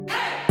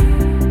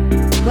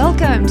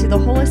Welcome to the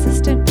Whole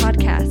Assistant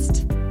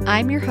Podcast.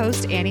 I'm your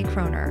host, Annie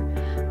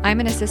Kroner. I'm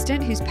an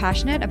assistant who's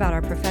passionate about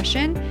our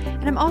profession,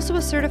 and I'm also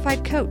a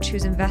certified coach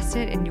who's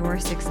invested in your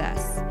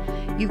success.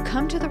 You've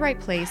come to the right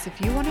place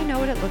if you want to know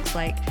what it looks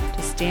like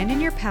to stand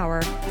in your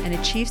power and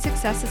achieve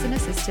success as an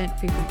assistant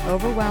free from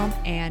overwhelm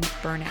and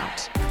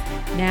burnout.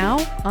 Now,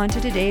 on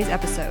to today's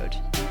episode.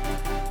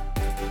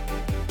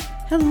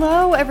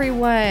 Hello,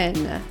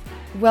 everyone.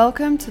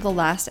 Welcome to the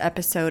last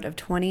episode of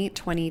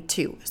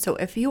 2022. So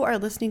if you are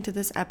listening to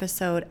this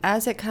episode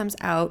as it comes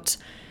out,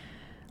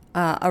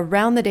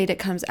 around the date it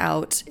comes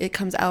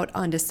out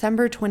on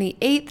December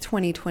 28th,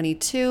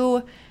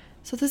 2022.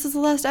 So this is the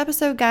last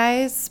episode,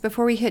 guys,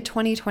 before we hit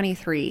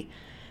 2023.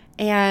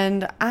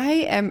 And I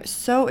am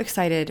so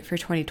excited for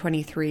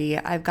 2023.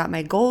 I've got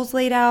my goals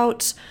laid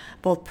out,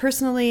 both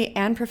personally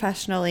and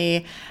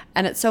professionally.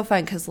 And it's so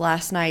fun because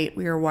last night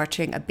we were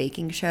watching a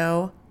baking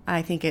show.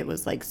 I think it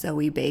was like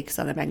Zoe Bakes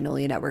on the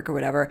Magnolia Network or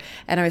whatever.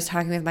 And I was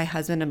talking with my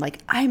husband. I'm like,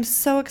 I'm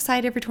so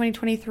excited for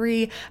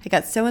 2023. I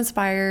got so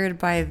inspired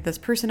by this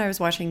person I was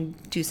watching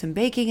do some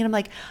baking. And I'm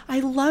like, I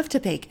love to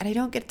bake and I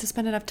don't get to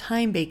spend enough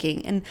time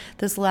baking. And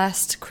this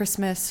last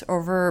Christmas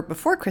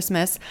before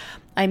Christmas,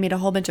 I made a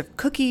whole bunch of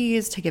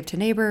cookies to give to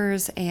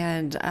neighbors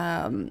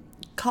and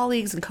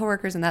colleagues and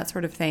coworkers and that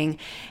sort of thing.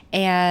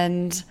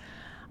 And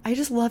I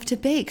just love to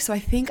bake. So I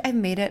think I've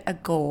made it a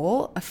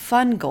goal, a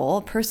fun goal,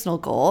 a personal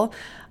goal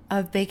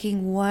of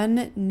baking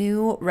one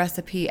new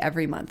recipe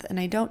every month. And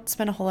I don't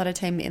spend a whole lot of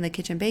time in the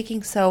kitchen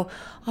baking, so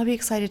I'll be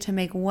excited to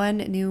make one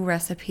new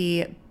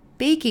recipe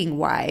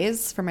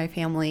baking-wise for my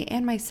family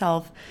and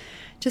myself.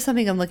 Just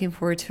something I'm looking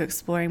forward to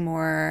exploring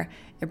more.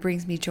 It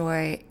brings me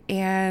joy.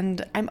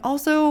 And I'm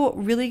also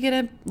really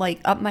going to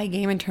up my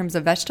game in terms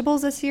of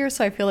vegetables this year.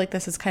 So I feel like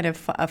this is kind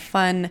of a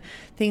fun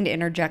thing to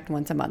interject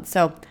once a month.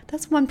 So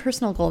that's one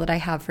personal goal that I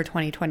have for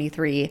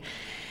 2023.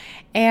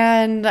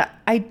 And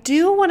I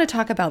do want to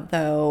talk about,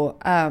 though,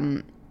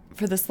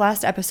 for this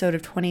last episode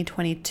of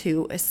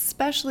 2022,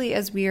 especially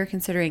as we are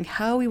considering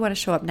how we want to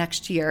show up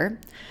next year,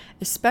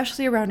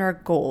 especially around our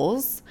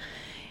goals,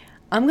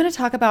 I'm going to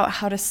talk about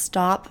how to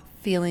stop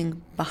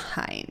feeling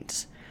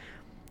behind.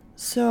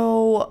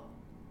 So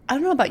I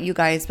don't know about you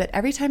guys, but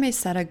every time I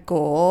set a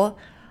goal,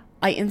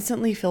 I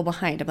instantly feel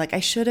behind. I'm like, I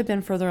should have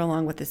been further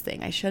along with this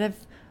thing. I should have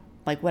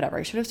I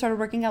should have started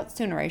working out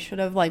sooner. I should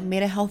have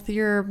made a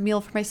healthier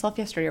meal for myself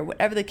yesterday, or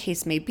whatever the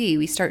case may be.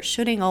 We start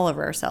shooting all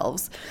over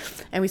ourselves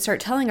and we start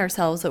telling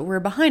ourselves that we're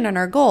behind on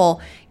our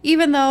goal,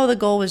 even though the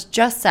goal was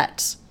just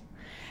set.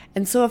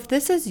 And so if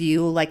this is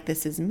you, like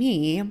this is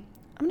me,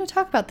 I'm going to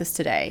talk about this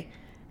today.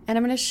 And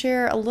I'm going to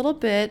share a little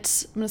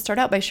bit. I'm going to start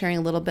out by sharing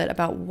a little bit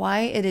about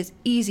why it is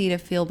easy to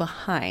feel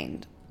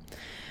behind.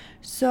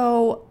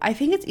 So I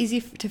think it's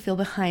easy to feel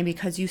behind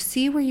because you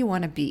see where you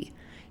want to be.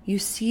 You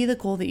see the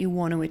goal that you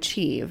want to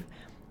achieve,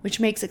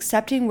 which makes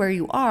accepting where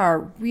you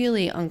are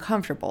really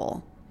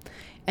uncomfortable.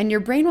 And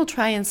your brain will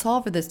try and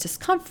solve for this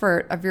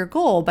discomfort of your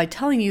goal by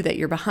telling you that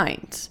you're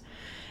behind.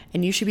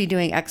 And you should be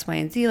doing X, Y,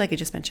 and Z, like I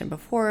just mentioned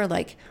before,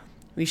 like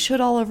we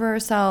should all over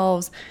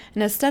ourselves.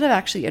 And instead of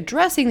actually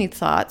addressing these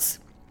thoughts,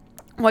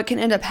 what can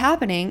end up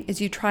happening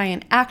is you try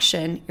and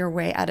action your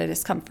way out of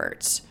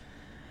discomfort.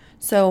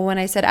 So when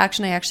I said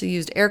action, I actually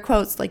used air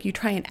quotes, like you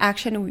try and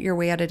action your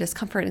way out of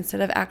discomfort instead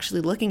of actually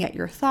looking at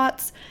your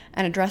thoughts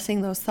and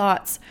addressing those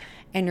thoughts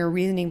and your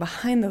reasoning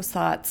behind those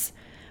thoughts.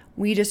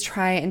 We just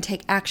try and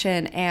take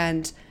action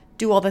and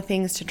do all the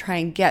things to try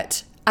and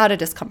get out of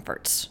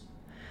discomfort.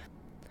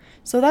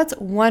 So that's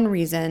one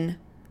reason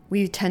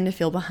we tend to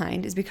feel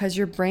behind, is because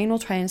your brain will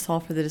try and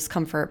solve for the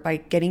discomfort by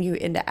getting you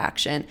into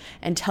action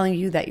and telling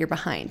you that you're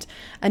behind.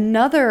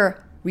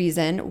 Another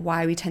reason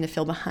why we tend to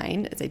feel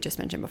behind, as I just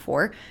mentioned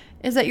before,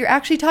 is that you're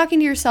actually talking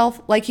to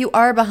yourself like you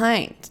are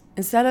behind.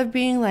 Instead of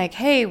being like,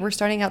 hey, we're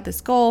starting out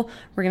this goal,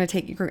 we're going to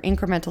take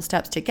incremental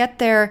steps to get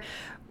there.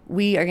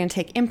 We are going to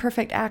take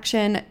imperfect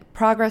action,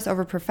 progress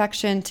over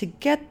perfection to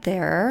get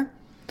there.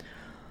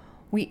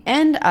 We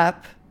end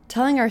up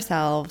telling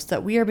ourselves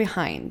that we are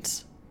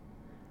behind.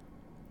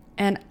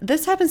 And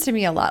this happens to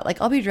me a lot.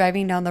 I'll be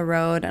driving down the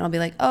road and I'll be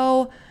like,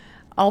 I'll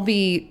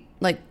be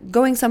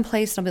going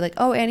someplace and I'll be like,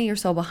 oh, Annie, you're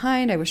so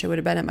behind. I wish I would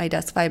have been at my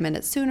desk 5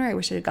 minutes sooner. I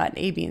wish I had gotten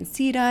A, B, and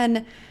C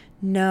done.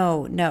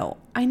 No.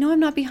 I know I'm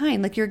not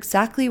behind. You're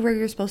exactly where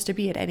you're supposed to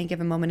be at any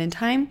given moment in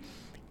time.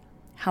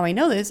 How I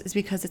know this is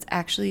because it's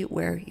actually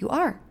where you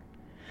are.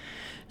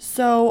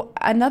 So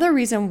another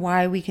reason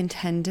why we can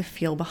tend to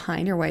feel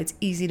behind, or why it's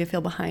easy to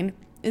feel behind,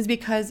 is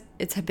because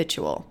it's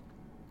habitual.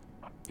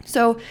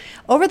 So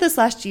over this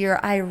last year,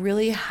 I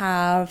really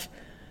have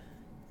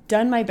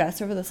done my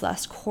best, over this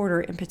last quarter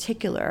in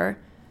particular,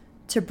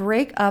 to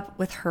break up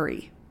with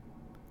hurry.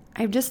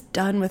 I'm just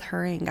done with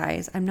hurrying,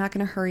 guys. I'm not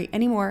going to hurry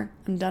anymore.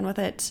 I'm done with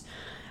it.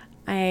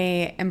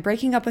 I am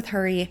breaking up with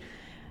hurry.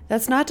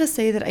 That's not to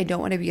say that I don't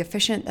want to be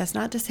efficient. That's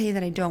not to say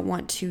that I don't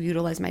want to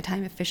utilize my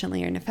time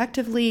efficiently and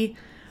effectively.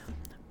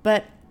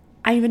 But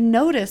I've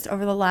noticed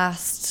over the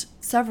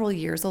last several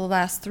years, over the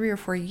last 3 or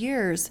 4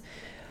 years,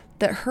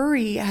 that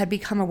hurry had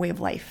become a way of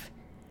life.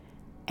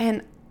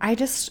 And I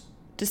just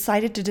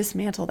decided to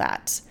dismantle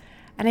that.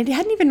 And I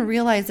hadn't even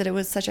realized that it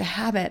was such a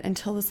habit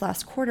until this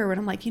last quarter when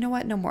I'm like, you know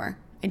what? No more.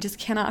 I just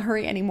cannot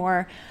hurry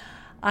anymore.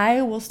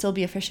 I will still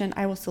be efficient.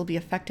 I will still be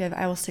effective.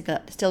 I will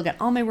still get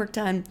all my work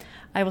done.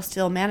 I will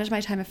still manage my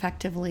time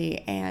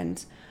effectively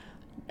and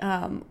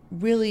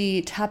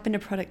really tap into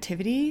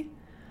productivity.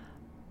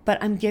 But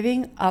I'm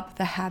giving up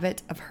the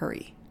habit of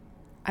hurry.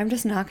 I'm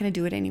just not going to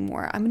do it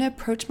anymore. I'm going to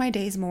approach my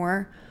days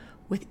more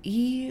with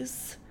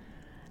ease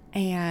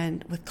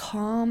and with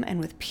calm and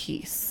with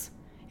peace.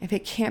 If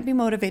it can't be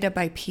motivated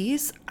by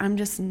peace, I'm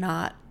just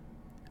not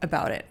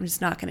about it. I'm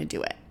just not going to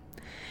do it.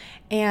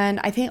 And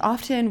I think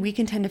often we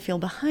can tend to feel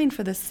behind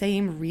for the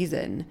same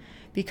reason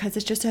because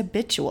it's just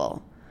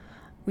habitual.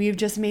 We've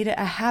just made it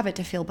a habit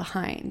to feel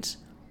behind.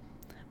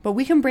 But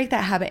we can break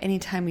that habit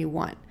anytime we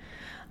want.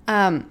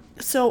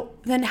 So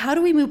then how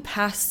do we move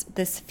past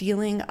this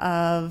feeling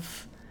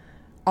of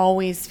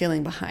always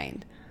feeling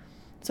behind?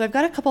 So I've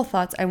got a couple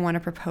thoughts I want to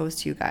propose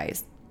to you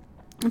guys.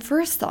 The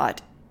first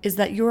thought is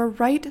that you're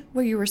right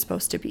where you were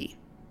supposed to be.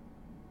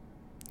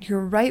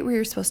 You're right where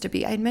you're supposed to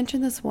be. I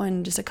mentioned this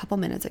one just a couple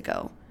minutes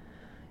ago.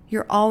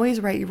 You're always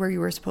right where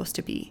you were supposed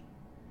to be.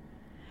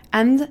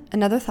 And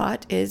another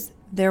thought is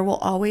there will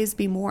always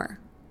be more.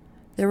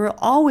 There will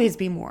always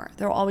be more.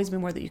 There will always be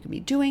more that you can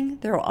be doing.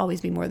 There will always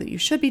be more that you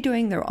should be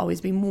doing. There will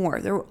always be more.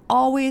 There will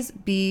always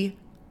be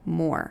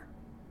more.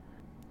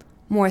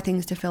 More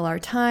things to fill our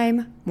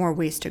time, more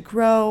ways to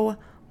grow,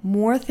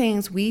 more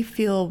things we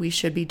feel we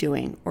should be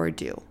doing or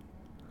do.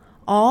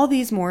 All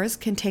these mores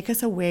can take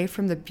us away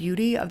from the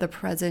beauty of the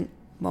present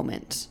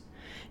moment.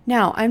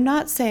 Now, I'm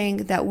not saying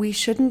that we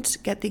shouldn't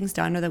get things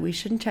done or that we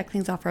shouldn't check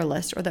things off our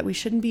list or that we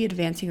shouldn't be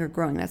advancing or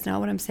growing. That's not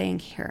what I'm saying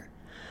here.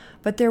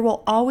 But there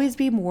will always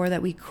be more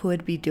that we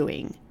could be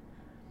doing.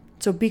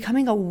 So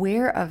becoming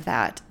aware of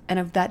that and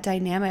of that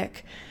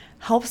dynamic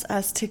helps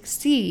us to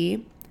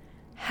see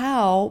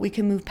how we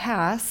can move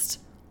past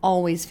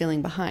always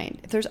feeling behind.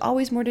 If there's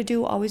always more to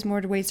do, always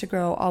more ways to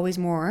grow, always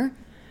more,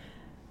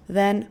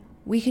 then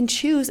we can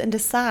choose and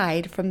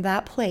decide from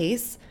that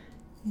place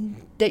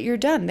that you're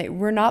done, that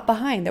we're not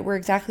behind, that we're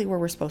exactly where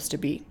we're supposed to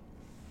be.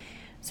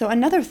 So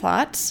another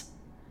thought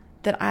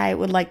that I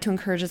would like to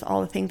encourage us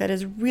all to think that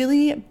has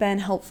really been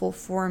helpful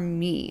for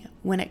me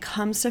when it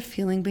comes to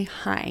feeling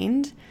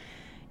behind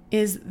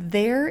is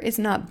there is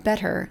not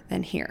better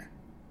than here.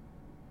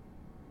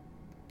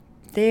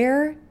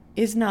 There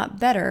is not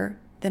better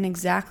than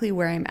exactly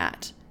where I'm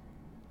at.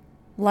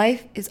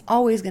 Life is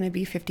always going to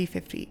be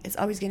 50-50. It's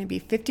always going to be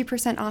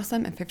 50%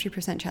 awesome and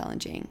 50%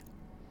 challenging.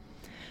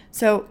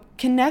 So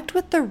connect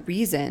with the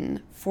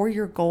reason for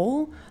your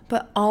goal,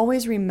 but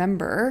always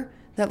remember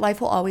that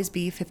life will always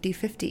be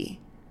 50-50.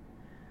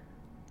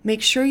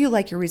 Make sure you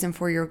like your reason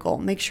for your goal.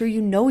 Make sure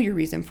you know your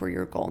reason for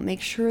your goal.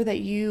 Make sure that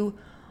you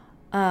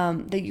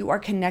are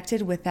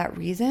connected with that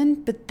reason,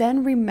 but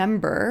then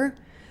remember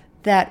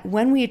that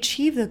when we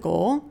achieve the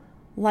goal,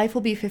 life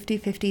will be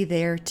 50-50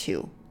 there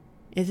too.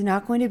 It's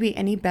not going to be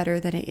any better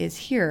than it is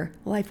here.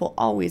 Life will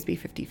always be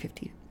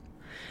 50-50.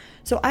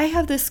 So I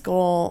have this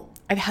goal.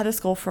 I've had this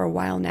goal for a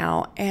while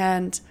now,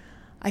 and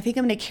I think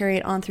I'm going to carry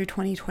it on through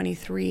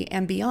 2023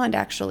 and beyond,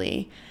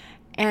 actually.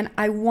 And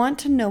I want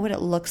to know what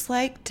it looks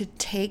like to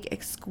take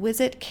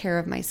exquisite care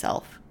of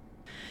myself,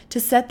 to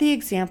set the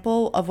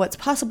example of what's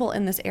possible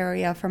in this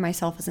area for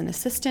myself as an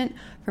assistant,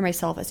 for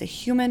myself as a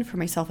human, for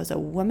myself as a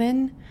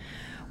woman,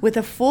 with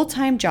a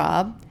full-time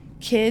job,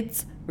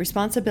 kids,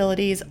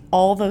 responsibilities,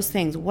 all those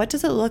things. What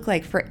does it look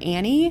like for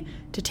Annie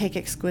to take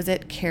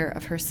exquisite care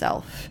of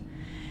herself?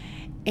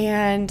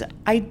 And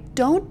I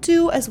don't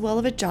do as well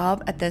of a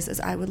job at this as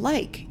I would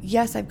like.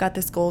 Yes, I've got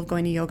this goal of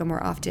going to yoga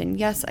more often.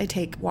 Yes, I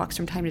take walks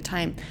from time to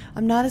time.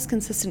 I'm not as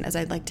consistent as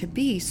I'd like to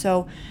be.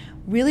 So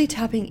really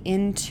tapping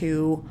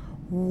into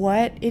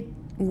what it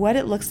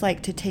looks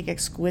like to take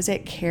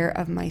exquisite care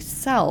of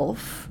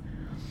myself,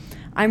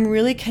 I'm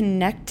really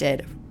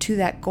connected to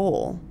that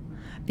goal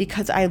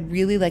because I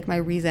really like my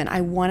reason. I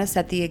want to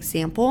set the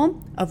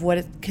example of what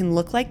it can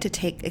look like to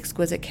take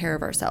exquisite care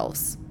of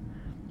ourselves.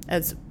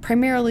 As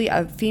primarily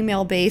a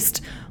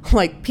female-based,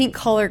 like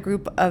pink-collar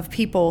group of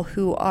people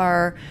who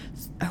are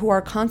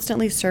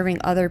constantly serving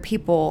other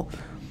people,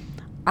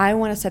 I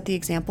want to set the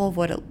example of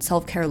what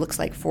self-care looks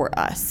like for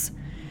us.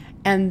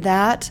 And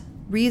that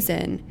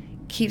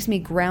reason keeps me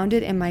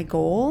grounded in my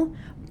goal,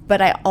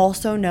 but I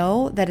also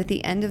know that at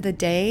the end of the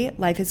day,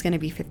 life is going to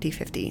be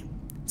 50-50.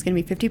 It's going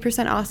to be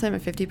 50% awesome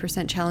and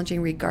 50%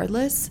 challenging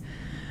regardless,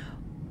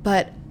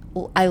 but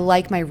I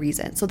like my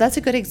reason. So that's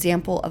a good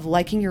example of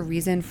liking your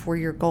reason for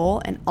your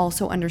goal and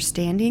also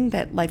understanding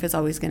that life is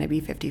always going to be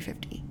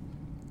 50-50.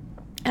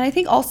 And I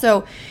think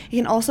also it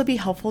can also be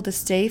helpful to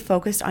stay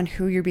focused on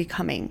who you're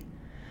becoming.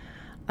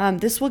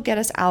 This will get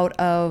us out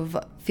of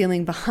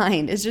feeling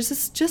behind. Is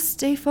just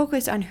stay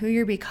focused on who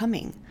you're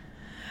becoming.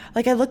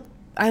 Like I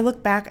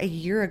look back a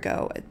year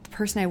ago at the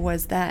person I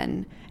was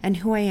then and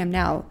who I am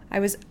now. I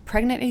was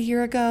pregnant a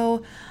year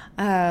ago.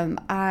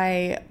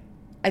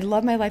 I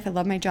love my life. I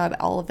love my job,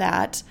 all of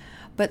that.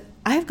 But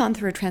I've gone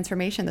through a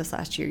transformation this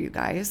last year, you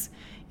guys.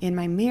 in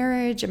my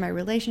marriage, in my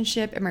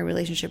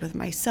relationship with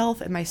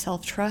myself, in my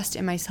self-trust,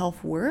 in my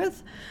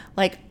self-worth,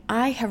 like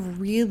I have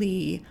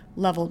really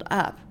leveled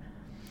up.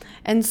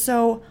 And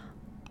so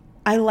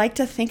I like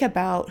to think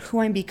about who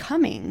I'm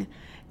becoming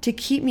to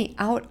keep me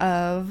out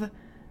of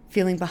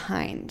feeling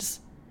behind.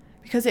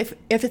 Because if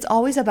it's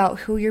always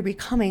about who you're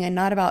becoming and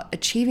not about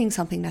achieving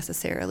something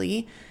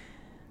necessarily,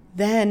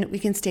 then we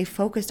can stay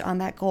focused on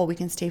that goal. We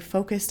can stay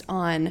focused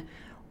on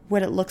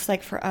what it looks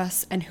like for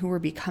us and who we're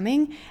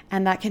becoming,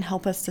 and that can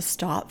help us to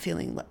stop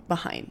feeling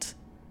behind.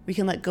 We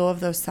can let go of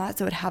those thoughts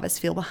that would have us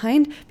feel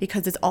behind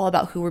because it's all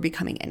about who we're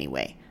becoming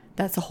anyway.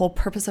 That's the whole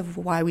purpose of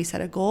why we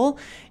set a goal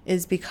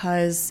is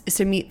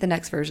to meet the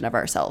next version of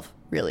ourselves,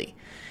 really.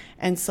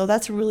 And so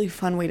that's a really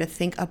fun way to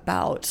think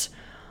about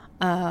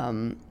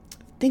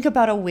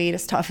a way to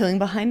stop feeling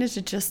behind is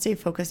to just stay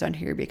focused on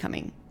who you're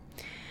becoming.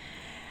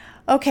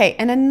 Okay,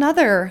 and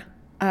another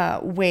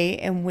way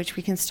in which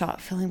we can stop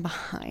feeling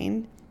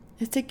behind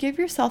is to give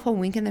yourself a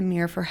wink in the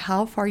mirror for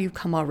how far you've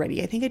come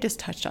already. I think I just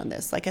touched on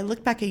this. Like I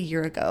look back a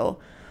year ago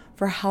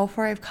for how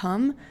far I've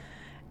come,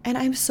 and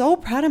I'm so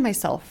proud of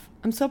myself.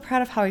 I'm so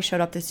proud of how I showed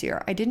up this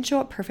year. I didn't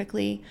show up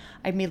perfectly.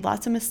 I made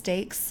lots of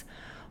mistakes,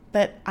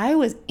 but I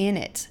was in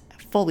it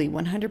fully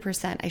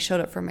 100%. I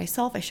showed up for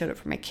myself. I showed up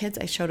for my kids.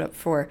 I showed up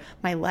for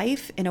my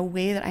life in a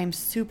way that I'm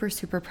super,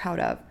 super proud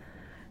of.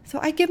 So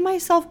I give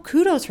myself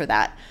kudos for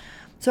that.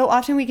 So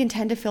often we can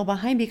tend to feel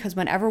behind because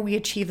whenever we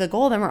achieve the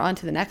goal, then we're on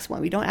to the next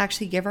one. We don't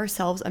actually give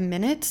ourselves a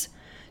minute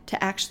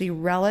to actually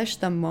relish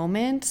the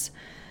moment,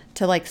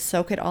 to like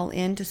soak it all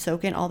in, to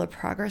soak in all the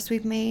progress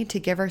we've made, to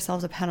give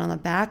ourselves a pat on the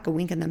back, a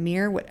wink in the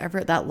mirror,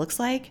 whatever that looks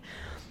like.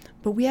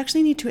 But we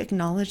actually need to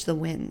acknowledge the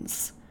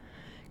wins.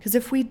 Because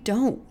if we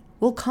don't,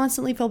 we'll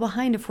constantly feel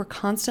behind if we're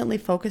constantly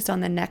focused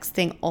on the next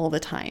thing all the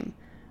time.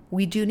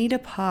 We do need to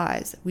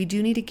pause. We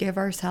do need to give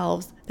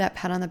ourselves that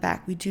pat on the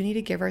back. We do need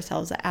to give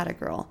ourselves that atta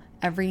girl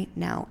every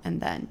now and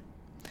then.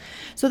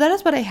 So that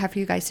is what I have for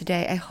you guys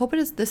today. I hope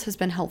this has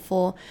been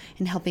helpful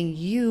in helping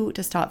you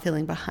to stop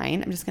feeling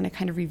behind. I'm just going to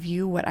kind of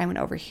review what I went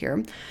over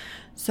here.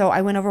 So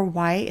I went over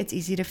why it's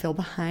easy to feel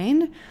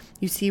behind.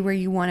 You see where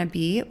you want to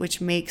be, which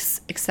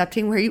makes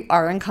accepting where you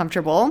are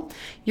uncomfortable.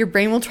 Your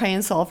brain will try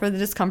and solve for the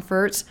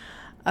discomfort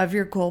of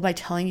your goal by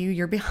telling you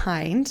you're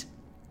behind.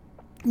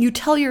 You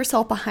tell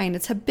yourself behind,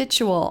 it's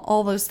habitual,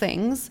 all those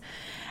things.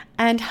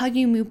 And how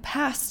you move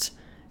past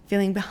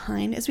feeling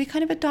behind is we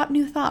kind of adopt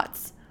new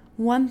thoughts.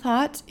 One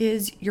thought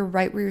is you're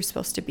right where you're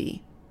supposed to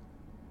be.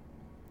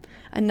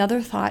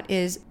 Another thought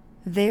is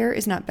there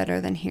is not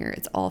better than here.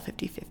 It's all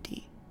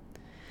 50-50.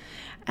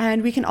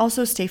 And we can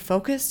also stay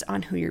focused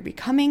on who you're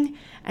becoming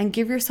and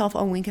give yourself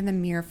a wink in the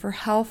mirror for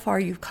how far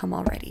you've come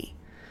already.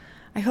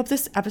 I hope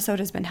this episode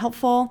has been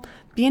helpful.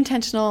 Be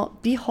intentional,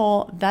 be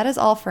whole. That is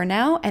all for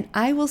now, and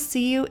I will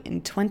see you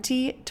in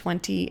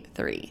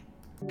 2023.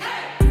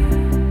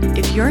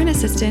 If you're an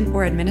assistant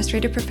or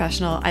administrative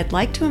professional, I'd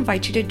like to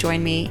invite you to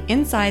join me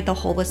inside the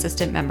Whole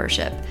Assistant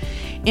membership.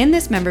 In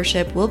this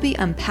membership, we'll be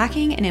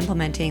unpacking and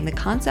implementing the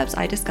concepts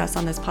I discuss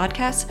on this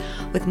podcast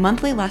with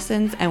monthly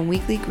lessons and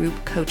weekly group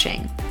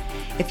coaching.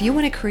 If you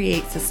want to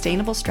create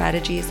sustainable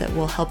strategies that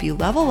will help you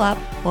level up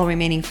while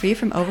remaining free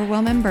from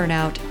overwhelm and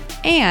burnout,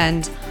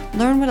 and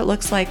learn what it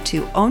looks like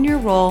to own your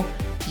role,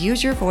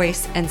 use your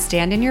voice, and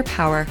stand in your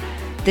power,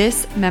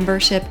 this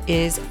membership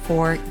is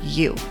for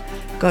you.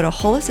 Go to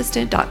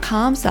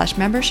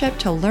wholeassistant.com/membership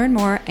to learn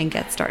more and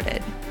get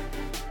started.